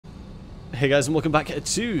Hey guys, and welcome back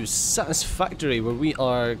to Satisfactory, where we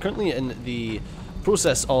are currently in the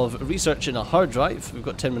process of researching a hard drive. We've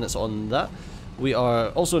got 10 minutes on that. We are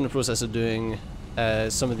also in the process of doing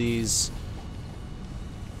some of these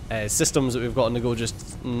systems that we've got on the go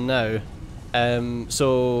just now. A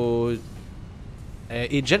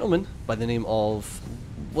gentleman by the name of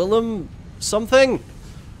Willem something,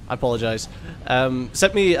 I apologise,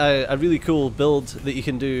 sent me a really cool build that you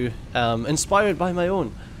can do, inspired by my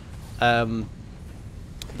own.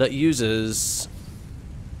 That uses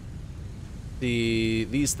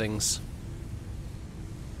these things.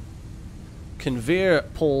 Conveyor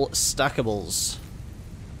pole stackables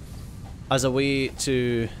as a way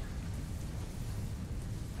to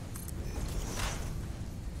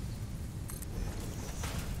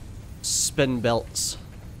spin belts.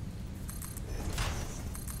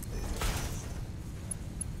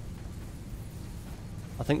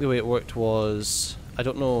 I think the way it worked was, I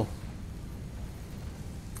don't know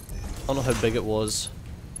how big it was.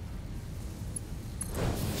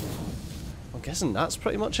 I'm guessing that's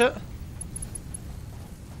pretty much it.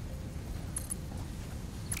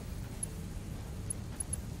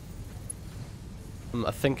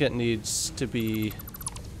 I think it needs to be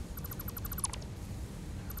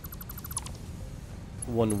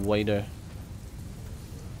one wider.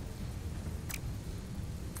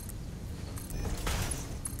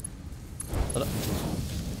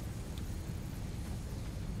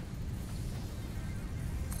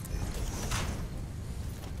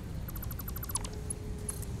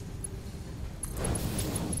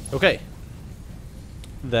 Okay,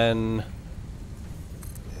 then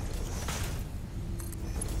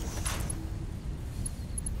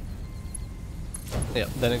yeah,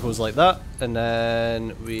 then it goes like that, and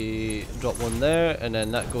then we drop one there, and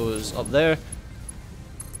then that goes up there,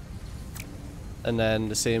 and then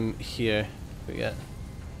the same here. We get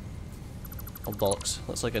oh bollocks.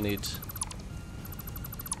 Looks like I need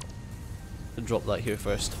to drop that here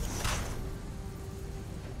first.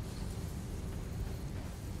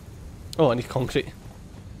 Oh, I need concrete.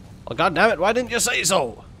 Oh, god damn it, why didn't you say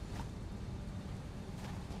so?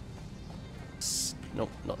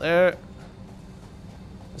 Nope, not there.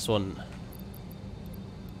 This one.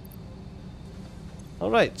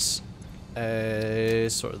 Alright.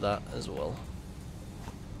 Sort of that as well.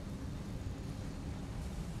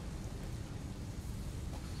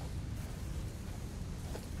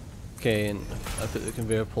 Okay, and I put the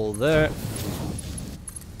conveyor pole there.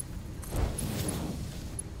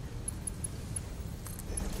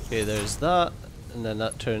 Okay, there's that, and then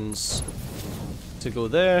that turns to go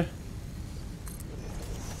there.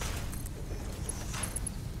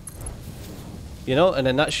 You know, and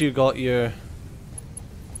then that's you got your...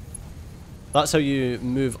 That's how you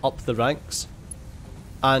move up the ranks.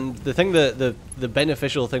 And the thing that the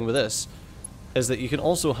beneficial thing with this is that you can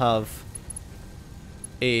also have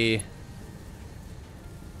a...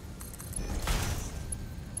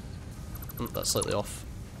 that's slightly off.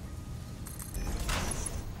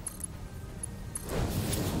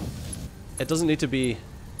 It doesn't need to be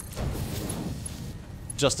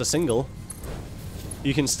just a single.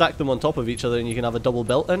 You can stack them on top of each other and you can have a double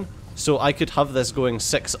belt in. So I could have this going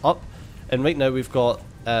 6 up, and right now we've got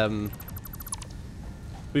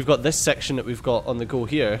this section that we've got on the go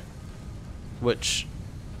here, which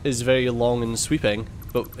is very long and sweeping,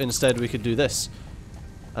 but instead we could do this.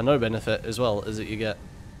 Another benefit as well is that you get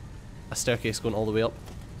a staircase going all the way up.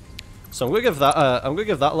 So I'm gonna give that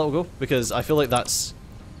a little go, because I feel like that's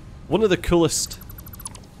one of the coolest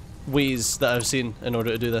ways that I've seen in order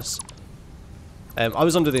to do this. I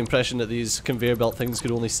was under the impression that these conveyor belt things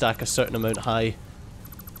could only stack a certain amount high,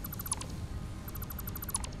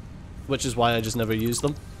 which is why I just never used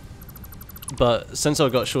them. But since I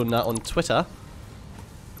got shown that on Twitter,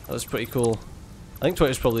 that was pretty cool. I think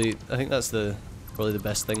Twitter's probably, I think that's probably the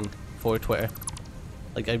best thing for Twitter.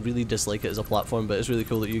 Like, I really dislike it as a platform, but it's really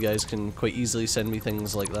cool that you guys can quite easily send me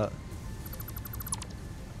things like that.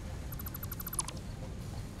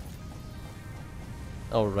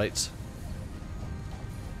 Alright.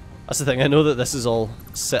 That's the thing, I know that this is all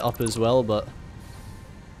set up as well, but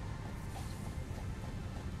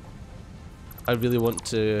I really want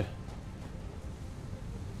to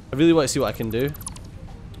see what I can do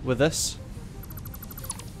with this.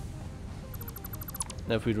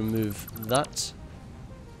 Now if we remove that.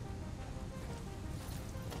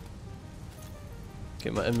 Okay,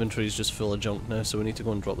 my inventory is just full of junk now, so we need to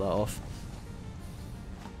go and drop that off.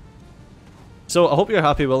 So I hope you're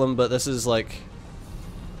happy, Willem, but this is like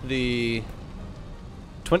the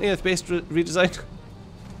 20th base redesign.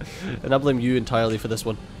 And I blame you entirely for this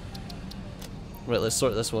one. Right, let's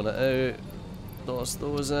sort this one out. Toss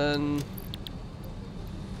those in.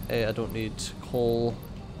 I don't need coal.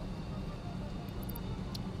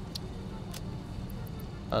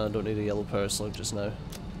 And I don't need a yellow power slug just now.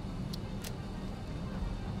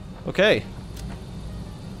 Okay.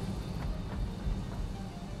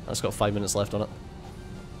 That's got 5 minutes left on it.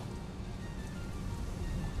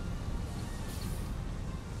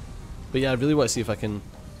 But yeah, I really want to see if I can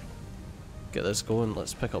get this going.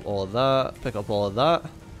 Let's pick up all of that, pick up all of that.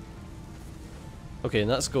 Okay,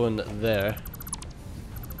 and that's going there.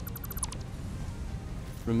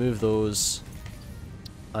 Remove those.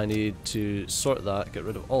 I need to sort that, get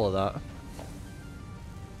rid of all of that.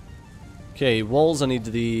 Okay, walls, I need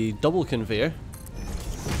the double conveyor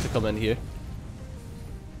to come in here.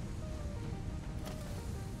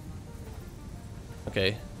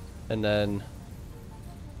 Okay, and then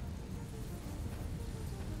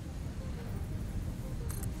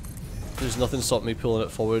there's nothing stopping me pulling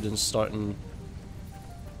it forward and starting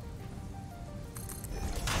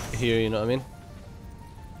here, you know what I mean?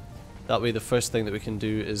 That way the first thing that we can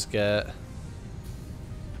do is get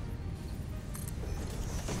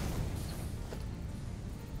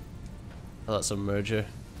oh, that's a merger.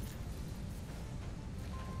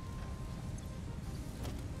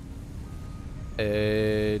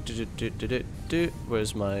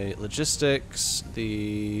 Where's my logistics?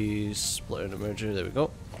 The splitter and a merger, there we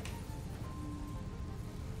go.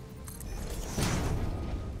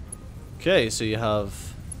 Okay, so you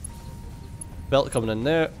have belt coming in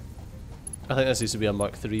there. I think this needs to be a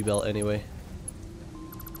Mark III belt anyway.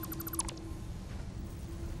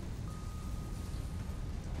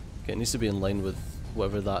 Okay, it needs to be in line with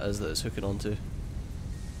whatever that is that it's hooking onto.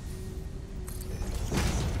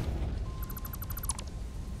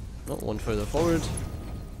 Not one further forward.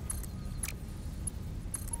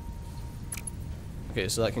 Okay,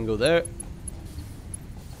 so that can go there.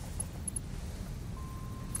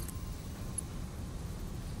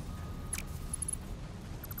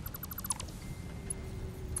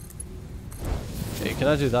 Okay, can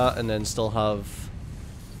I do that and then still have...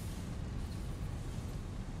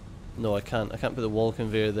 No, I can't. I can't put the wall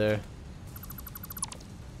conveyor there.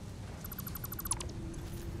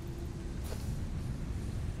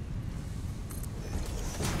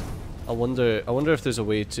 I wonder if there's a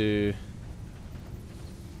way to...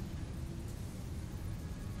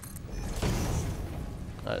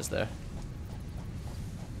 That is there.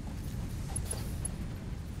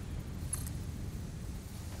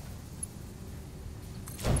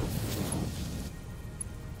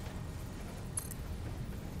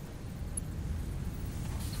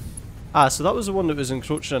 Ah, so that was the one that was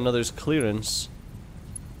encroaching on another's clearance.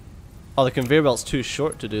 Oh, the conveyor belt's too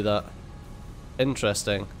short to do that.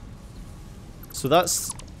 Interesting. So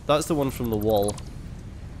that's the one from the wall.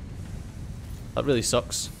 That really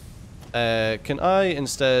sucks. Can I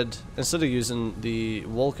instead of using the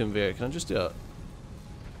wall conveyor, can I just do a...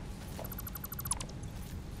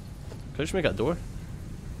 Can I just make a door?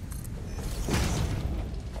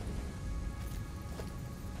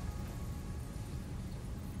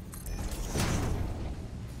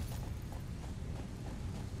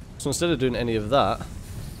 So instead of doing any of that...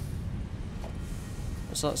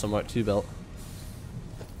 What's that? It's a Mark II belt.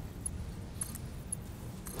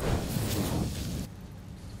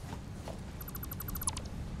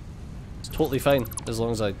 It's totally fine, as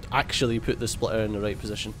long as I actually put the splitter in the right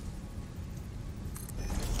position.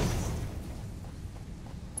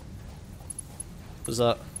 Was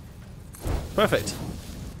that... Perfect.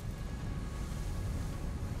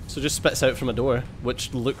 So just spits out from a door,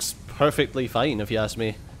 which looks perfectly fine if you ask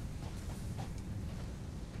me.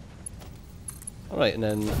 Alright, and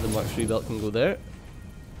then the Mark III belt can go there.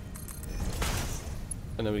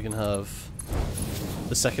 And then we can have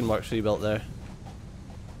the second Mark III belt there.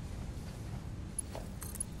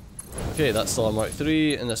 Okay, that's still a Mark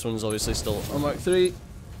III, and this one's obviously still a Mark III.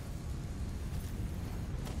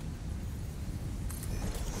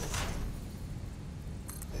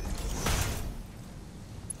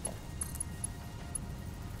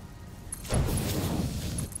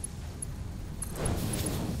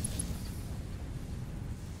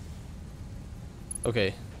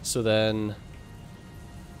 Okay, so then...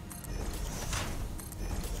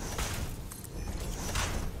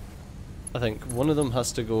 I think one of them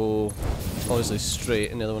has to go obviously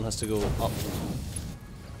straight and the other one has to go up.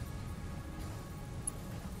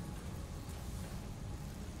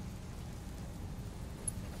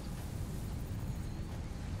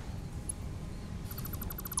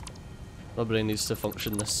 My brain needs to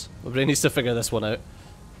function this. My brain needs to figure this one out.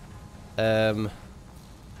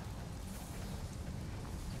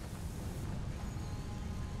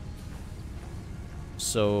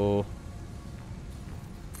 So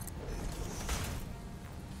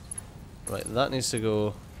Right, that needs to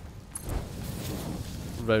go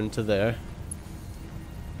round to there.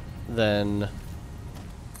 Then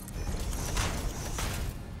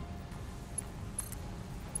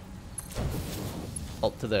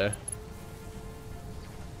up to there.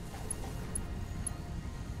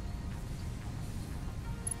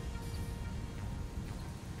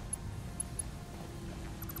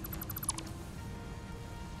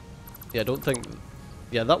 Yeah, I don't think...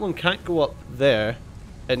 Yeah, that one can't go up there.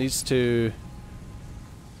 It needs to...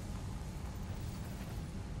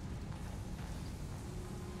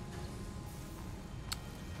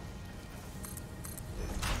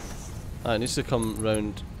 it needs to come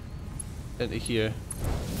round into here.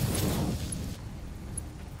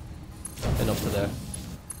 And up to there.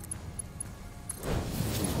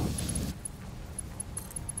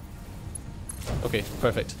 Okay,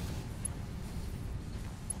 perfect.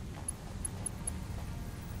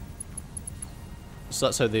 So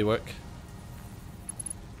that's how they work.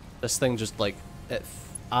 This thing just like, it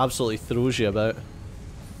absolutely throws you about.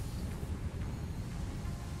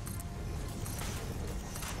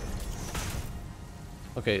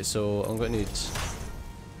 Okay, so I'm going to need...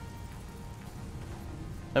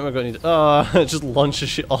 And we're going to need... Oh, it just launches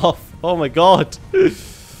shit off. Oh my god.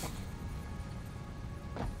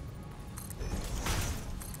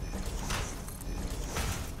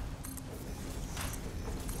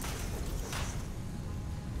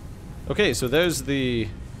 Okay, so there's the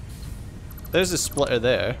splitter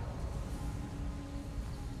there.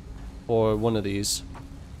 Or one of these.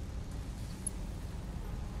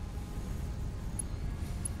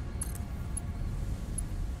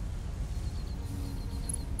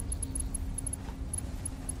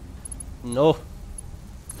 No.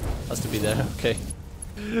 Has to be there, okay.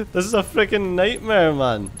 This is a freaking nightmare,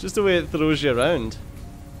 man. Just the way it throws you around.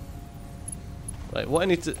 Right, what I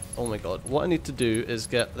need to... Oh my god. What I need to do is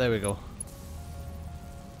get... There we go.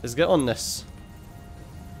 Is get on this.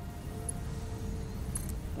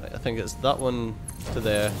 Right, I think it's that one to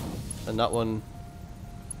there. And that one...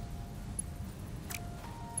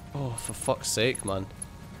 Oh, for fuck's sake, man.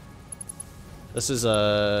 This is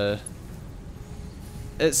a...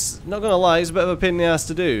 It's, not gonna lie, it's a bit of a pain in the ass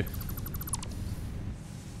to do.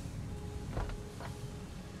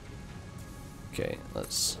 Okay,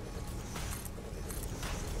 let's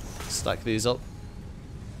stack these up.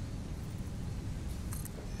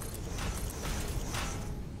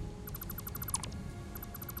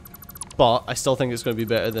 But I still think it's going to be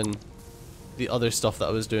better than the other stuff that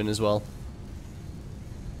I was doing as well.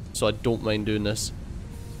 So I don't mind doing this.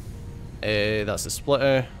 That's the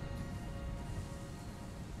splitter.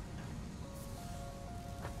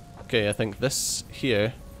 Okay, I think this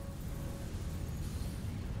here.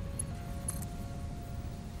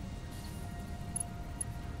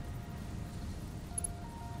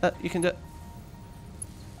 You can do it.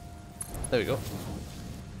 There we go.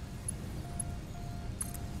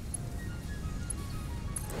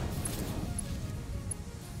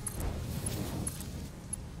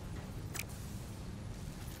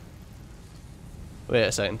 Wait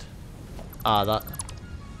a second. Ah, that.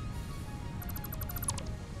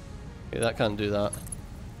 Okay, that can't do that.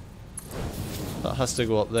 That has to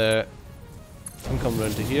go up there and come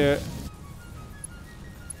round to here.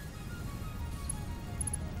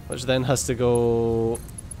 Which then has to go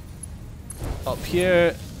up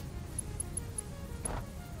here.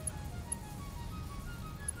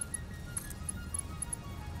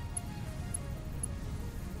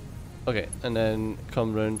 Okay, and then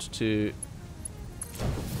come round to...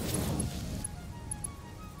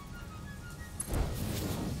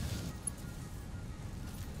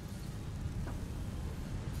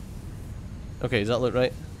 Okay, does that look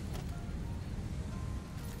right?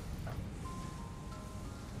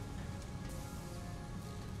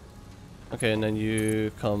 Okay, and then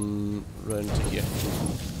you come round to here.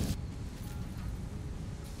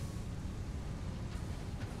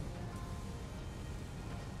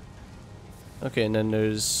 Okay, and then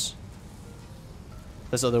there's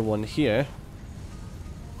this other one here,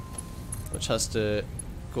 which has to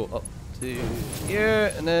go up to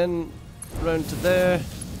here, and then round to there.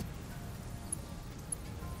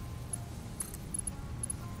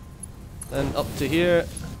 Then up to here.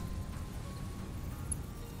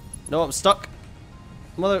 No, I'm stuck.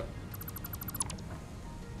 Mother.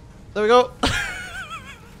 There we go.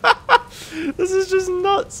 This is just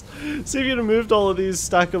nuts. See if you removed all of these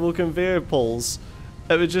stackable conveyor poles,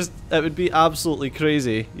 it would be absolutely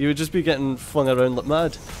crazy. You would just be getting flung around like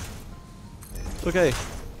mad. Okay,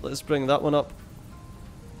 let's bring that one up.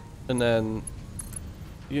 And then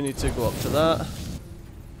you need to go up to that.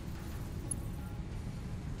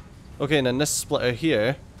 Okay, and then this splitter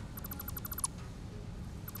here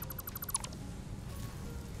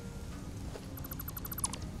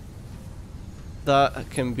that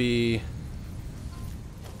can be...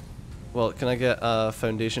 Well, can I get a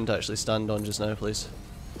foundation to actually stand on just now, please?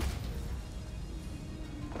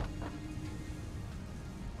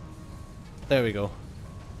 There we go.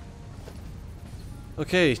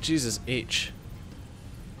 Okay, Jesus H.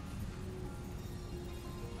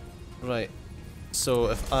 Right. So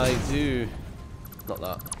if I do... Not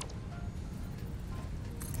that.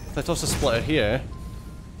 If I toss a splitter here,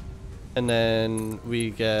 and then we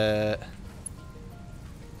get...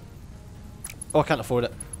 Oh, I can't afford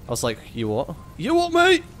it. I was like, you what? You what,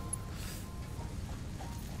 mate?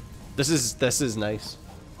 This is nice.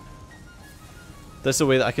 This is a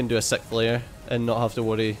way that I can do a 6th layer and not have to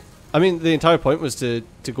worry. I mean, the entire point was to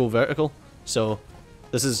go vertical, so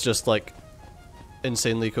this is just like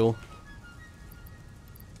insanely cool.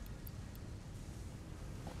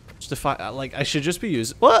 Just the fact that, like, I should just be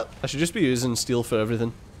using I should just be using steel for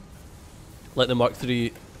everything, like the Mark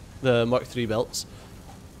III belts,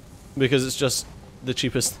 because it's just the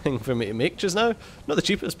cheapest thing for me to make just now. Not the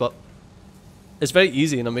cheapest, but it's very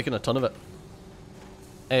easy and I'm making a ton of it.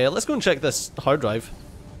 Let's go and check this hard drive,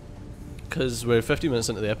 because we're 50 minutes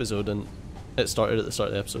into the episode and it started at the start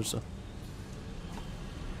of the episode, so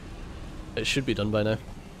it should be done by now.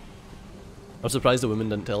 I'm surprised the women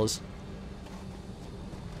didn't tell us.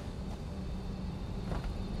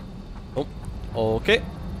 Oh, okay.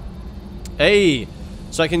 Hey!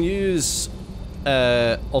 So I can use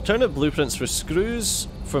alternate blueprints for screws,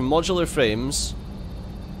 for modular frames,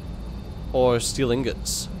 or steel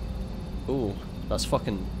ingots. Ooh, that's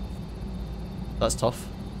tough.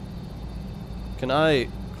 Can I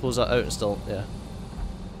close that out still? Yeah.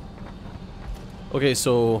 Okay,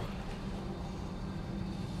 so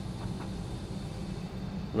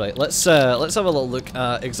right, let's have a little look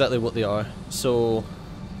at exactly what they are. So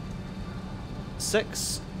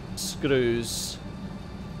 6 screws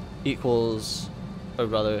equals, or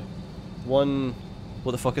rather, 1.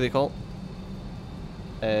 What the fuck are they called?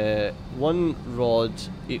 1 rod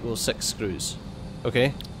equals 6 screws.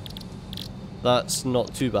 Okay. That's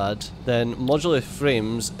not too bad. Then modular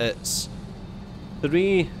frames, it's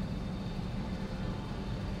 3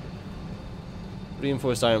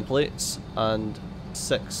 reinforced iron plates and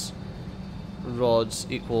 6 rods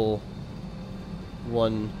equal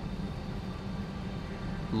 1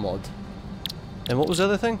 mod. And what was the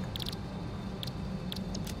other thing?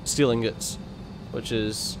 Steel ingots, which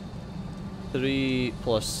is 3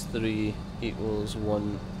 plus 3 equals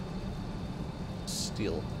 1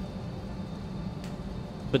 steel.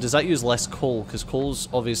 But does that use less coal? Because coal's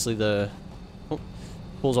obviously the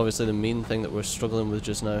main thing that we're struggling with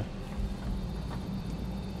just now.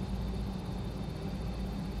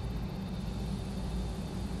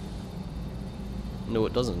 No,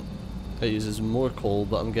 it doesn't. It uses more coal,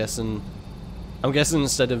 but I'm guessing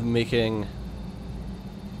instead of making,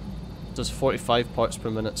 it does 45 parts per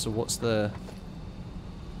minute. So what's the?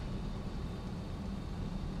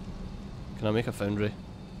 Can I make a foundry?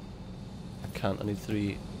 I can't. I need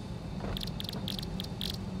 3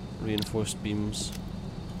 reinforced beams,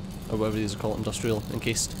 or whatever these are called,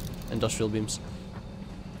 encased industrial beams.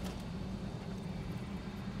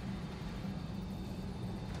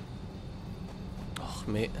 Oh,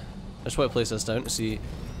 mate. I just want to place this down to see.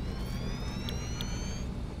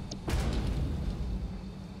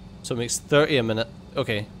 So it makes 30 a minute.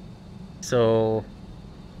 Okay. So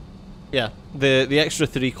yeah, the extra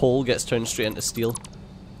 3 coal gets turned straight into steel.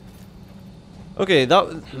 Okay,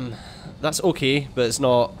 that's okay, but it's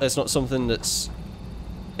not something that's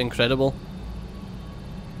incredible.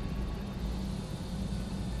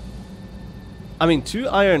 I mean, 2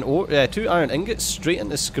 iron ingots straight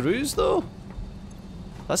into screws though?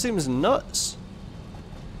 That seems nuts.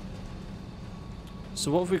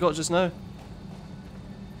 So what have we got just now?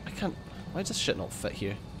 I can't... Why does this shit not fit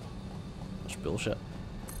here? That's bullshit.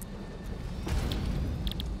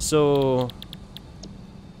 So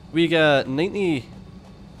we get 90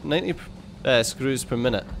 screws per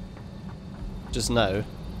minute just now,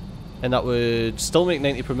 and that would still make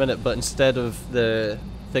 90 per minute, but instead of the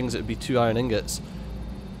things it would be 2 iron ingots.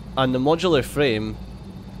 And the modular frame,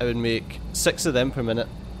 I would make 6 of them per minute.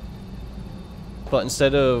 But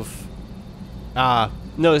instead of...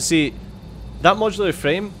 no, see, that modular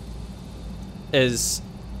frame is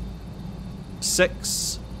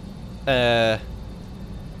 6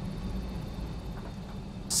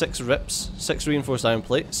 rips, 6 reinforced iron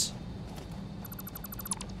plates.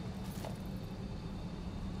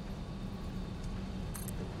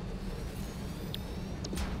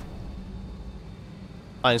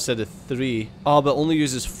 Instead of 3. Oh, but only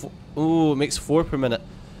uses 4. Ooh, it makes 4 per minute.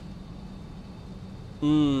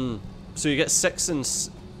 So you get 6 and...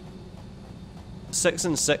 6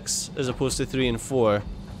 and 6 as opposed to 3 and 4.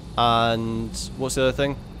 And what's the other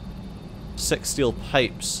thing? 6 steel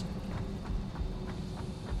pipes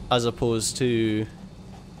as opposed to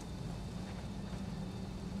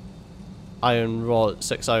iron rod,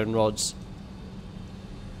 6 iron rods.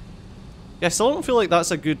 Yeah, I still don't feel like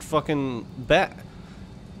that's a good fucking bet.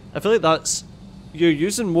 I feel like that's, you're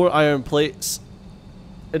using more iron plates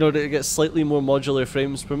in order to get slightly more modular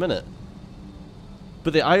frames per minute.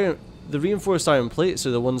 But the reinforced iron plates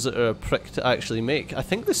are the ones that are a prick to actually make. I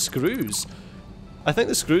think the screws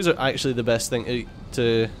are actually the best thing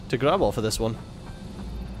to grab off of this one.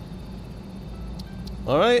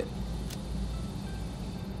 Alright.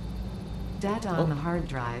 Data on the hard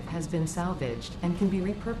drive has been salvaged and can be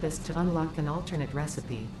repurposed to unlock an alternate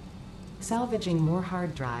recipe. Salvaging more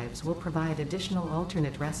hard drives will provide additional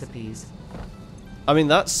alternate recipes. I mean,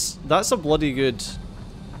 that's a bloody good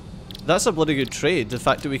trade. The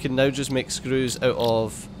fact that we can now just make screws out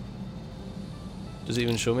of. Does it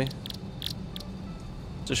even show me?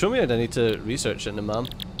 Does it show me, or do I need to research it in the MAM?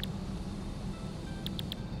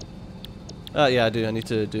 Yeah, I do. I need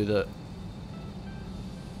to do the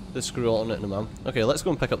screw alternate in the MAM. Okay, let's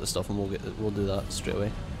go and pick up the stuff, and we'll do that straight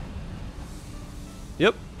away.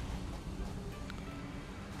 Yep.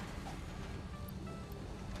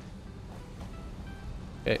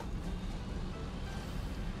 Okay.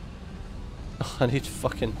 Oh, I need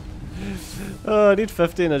fucking. Oh, I need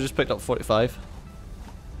 50 and I just picked up 45.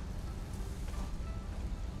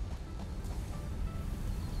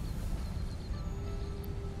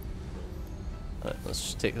 Alright, let's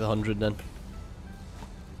just take the 100 then.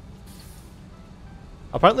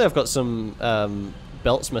 Apparently I've got some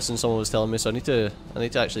belts missing, someone was telling me, so I need to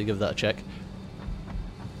actually give that a check.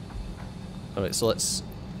 Alright, so let's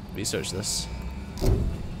research this.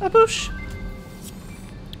 A bush!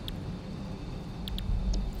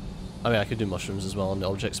 I mean, I could do mushrooms as well on the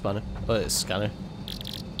object spanner. Oh, it's scanner.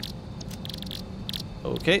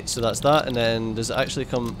 Okay, so that's that, and then does it actually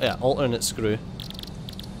come... Yeah, alternate screw.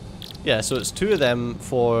 Yeah, so it's 2 of them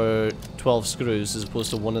for 12 screws as opposed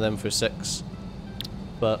to 1 of them for 6.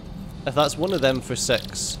 But if that's 1 of them for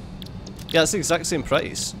 6... Yeah, it's the exact same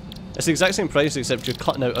price. It's the exact same price except you're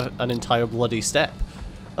cutting out an entire bloody step.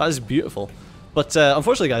 That is beautiful. But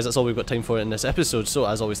unfortunately, guys, that's all we've got time for in this episode. So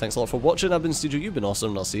as always, thanks a lot for watching. I've been Studio, you've been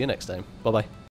awesome, and I'll see you next time. Bye-bye.